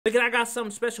Look, I got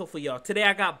something special for y'all. Today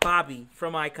I got Bobby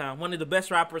from Icon, one of the best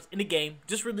rappers in the game.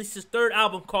 Just released his third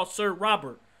album called Sir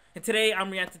Robert. And today I'm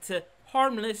reacting to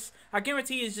Harmless. I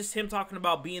guarantee it's just him talking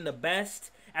about being the best,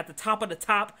 at the top of the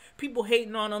top, people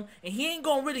hating on him, and he ain't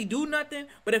gonna really do nothing,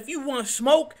 but if you want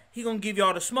smoke, he gonna give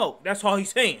y'all the smoke. That's all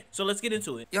he's saying. So let's get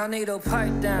into it. Y'all need to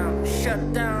pipe down,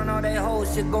 shut down all that whole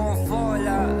shit gon' fall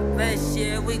out. That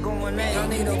shit we going in. Y'all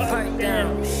need to pipe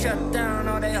down, shut down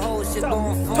all that whole shit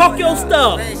gon' fall out. Talk your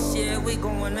stuff. That shit we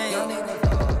going in.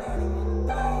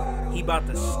 He about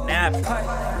to snap.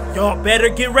 Y'all better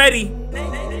get ready.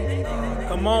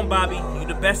 Come on, Bobby. You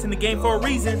the best in the game for a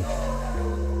reason.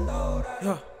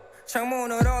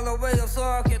 창문을 all the way up so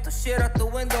I get the shit out the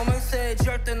window. 맹세해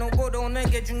절대 노고도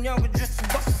내게 중요한 줄 수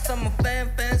없어. I'm a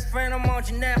fan's friend, I'm on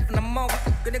G-Nap and I'm over.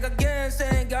 그네가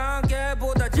겐생각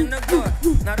걔보다 짖는 걸.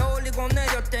 날 올리고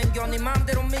내려 땡겨 네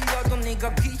맘대로 밀려도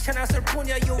네가 귀찮았을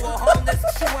뿐이야. You a homeless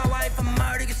chihuahua if I'm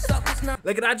already suckers now.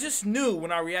 Like, I just knew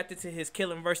when I reacted to his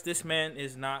killing verse, this man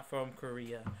is not from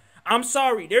Korea. I'm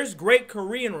sorry, there's great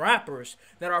Korean rappers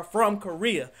that are from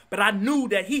Korea, but I knew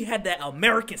that he had that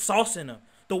American sauce in him.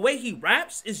 The way he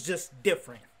raps is just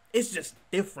different. It's just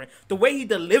different. The way he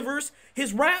delivers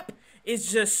his rap is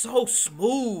just so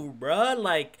smooth, bruh.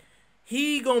 Like,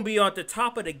 he gonna be on the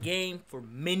top of the game for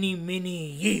many, many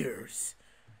years.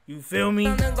 You feel me?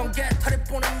 Money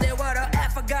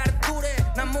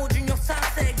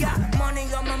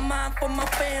on my mind for my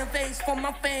fan base, for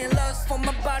my fan lust, for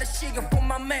my body shaker, for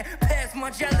my man. Past my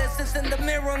jealousness in the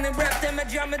mirror and rap them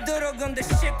잠에 들어간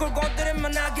shit 걸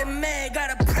건드리면 I get mad.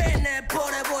 Gotta pray 내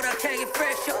보내보다 can't get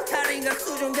fresh. 다리가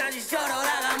수준까지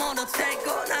절어라가 먼저 take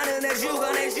거. 나는 내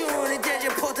주가 내 주문이 되지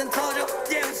포텐 터져.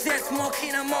 Deus ex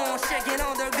machina more shaking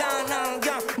on the gun now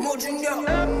gun 모준겨.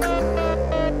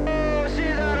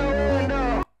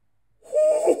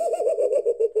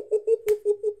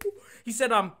 He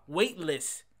said I'm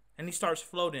weightless, and he starts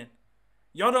floating.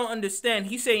 Y'all don't understand.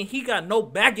 He's saying he got no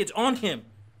baggage on him.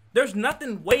 There's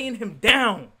nothing weighing him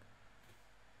down.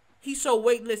 He's so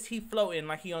weightless, he floating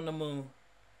like he on the moon.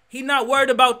 He not worried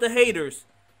about the haters.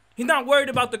 He's not worried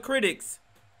about the critics.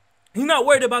 He's not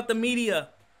worried about the media.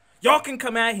 Y'all can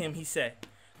come at him, he said.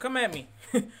 Come at me.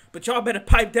 But y'all better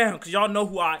pipe down, because y'all know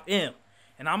who I am.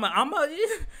 And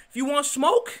if you want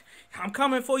smoke, I'm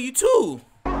coming for you too.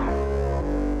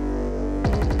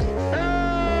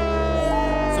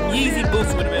 Easy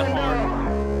boots would have been hard.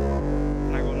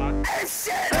 I'm not gonna lie. Hey,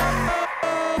 shit!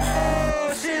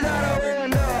 Oh, shit out of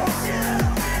window.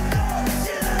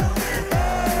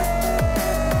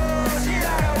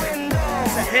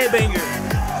 It's a headbanger.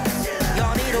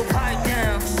 Y'all need to pipe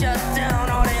down, shut down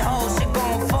all that whole shit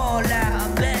gon' fall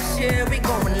out. That shit we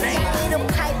gon' lay. Y'all need to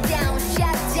pipe down,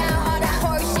 shut down all that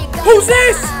whole shit gon' fall out. Who's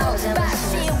this? That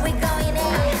shit we going in.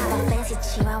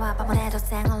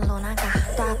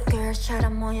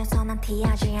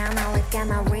 티하지 않아 Look at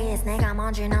my wrist 내가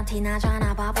뭔지 넌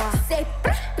티나잖아 바보 Say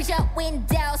비춰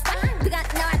windows 네가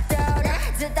널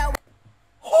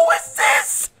Who is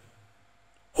this?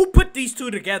 Who put these two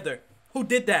together? Who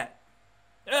did that?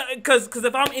 Cause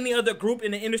if I'm any other group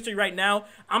in the industry right now,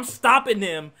 I'm stopping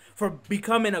them for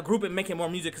becoming a group and making more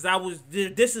music. Cause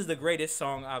this is the greatest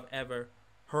song I've ever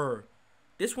heard.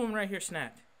 This woman right here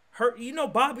snapped. You know,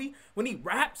 Bobby, when he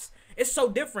raps, it's so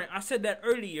different. I said that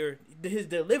earlier. His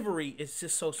delivery is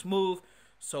just so smooth,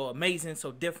 so amazing,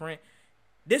 so different.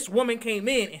 This woman came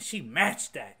in and she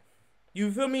matched that.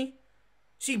 You feel me?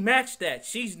 She matched that.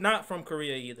 She's not from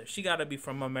Korea either. She gotta be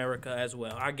from America as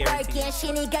well. I guarantee you. She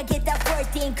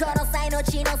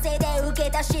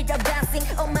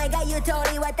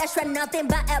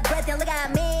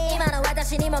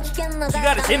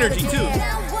got his energy too.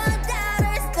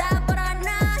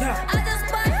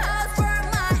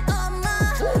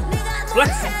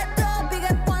 Flexing.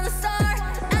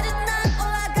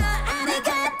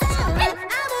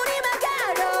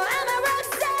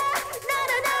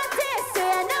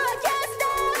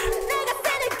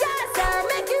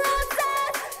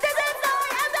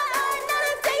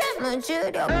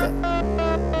 This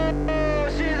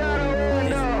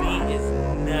beat is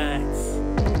nuts.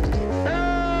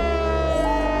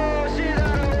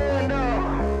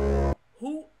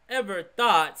 Whoever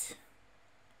thought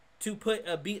to put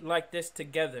a beat like this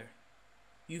together?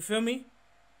 You feel me?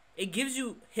 It gives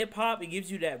you hip-hop, it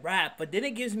gives you that rap, but then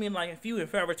it gives me, like, if you in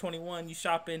Forever 21, you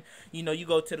shopping, you know, you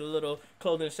go to the little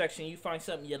clothing section, you find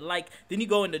something you like, then you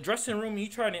go in the dressing room and you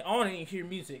turn it on and you hear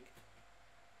music.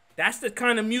 That's the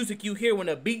kind of music you hear when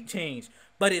a beat change,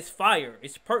 but it's fire.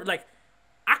 It's like,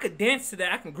 I could dance to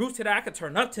that, I can groove to that, I could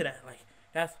turn up to that. Like,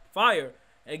 that's fire.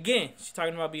 Again, she's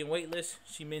talking about being weightless.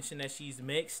 She mentioned that she's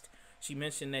mixed. She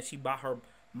mentioned that she bought her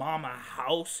mama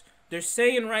house. They're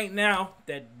saying right now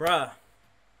that, bruh,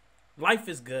 life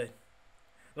is good.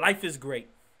 Life is great.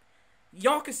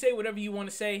 Y'all can say whatever you want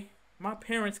to say. My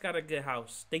parents got a good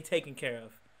house. They taken care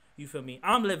of. You feel me?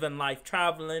 I'm living life,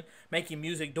 traveling, making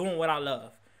music, doing what I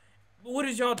love. But what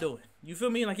is y'all doing? You feel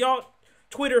me? Like y'all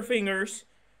Twitter fingers,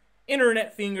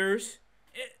 internet fingers,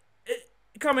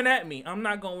 coming at me. I'm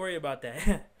not going to worry about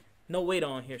that. No weight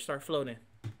on here. Start floating.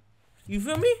 You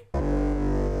feel me?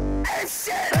 Hey,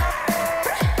 shit.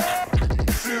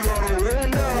 Shit out the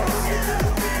window.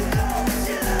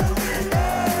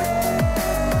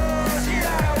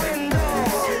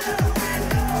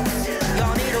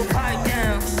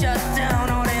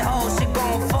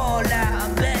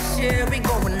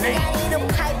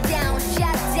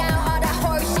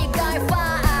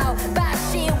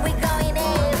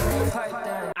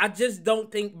 I just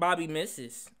don't think Bobby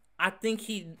misses. I think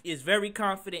he is very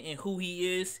confident in who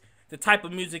he is, the type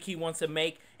of music he wants to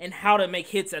make, and how to make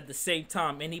hits at the same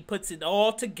time. And he puts it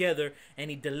all together,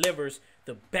 and he delivers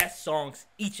the best songs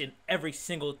each and every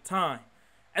single time.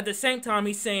 At the same time,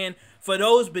 he's saying, for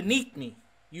those beneath me,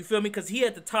 you feel me? Because he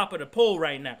at the top of the poll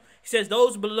right now. He says,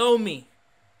 those below me,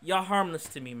 y'all harmless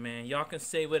to me, man. Y'all can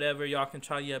say whatever. Y'all can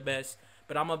try your best.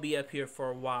 But I'm going to be up here for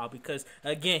a while because,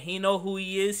 again, he know who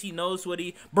he is. He knows what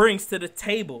he brings to the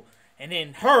table. And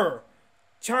then her,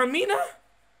 CHANMINA,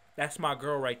 that's my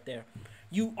girl right there.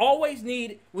 You always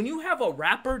need, when you have a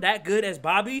rapper that good as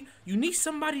Bobby, you need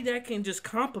somebody that can just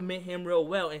compliment him real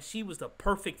well. And she was the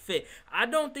perfect fit. I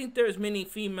don't think there's many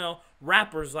female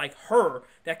rappers like her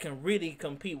that can really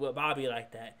compete with Bobby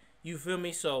like that. You feel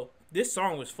me? So this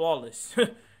song was flawless.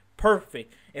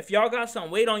 Perfect. If y'all got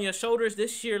some weight on your shoulders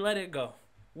this year, let it go.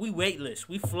 We weightless.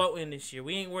 We floating this year.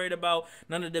 We ain't worried about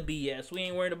none of the BS. We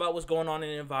ain't worried about what's going on in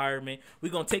the environment. We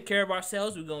going to take care of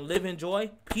ourselves. We going to live in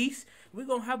joy, peace. We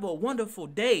going to have a wonderful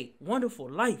day, wonderful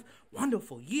life,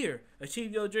 wonderful year.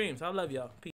 Achieve your dreams. I love y'all. Peace.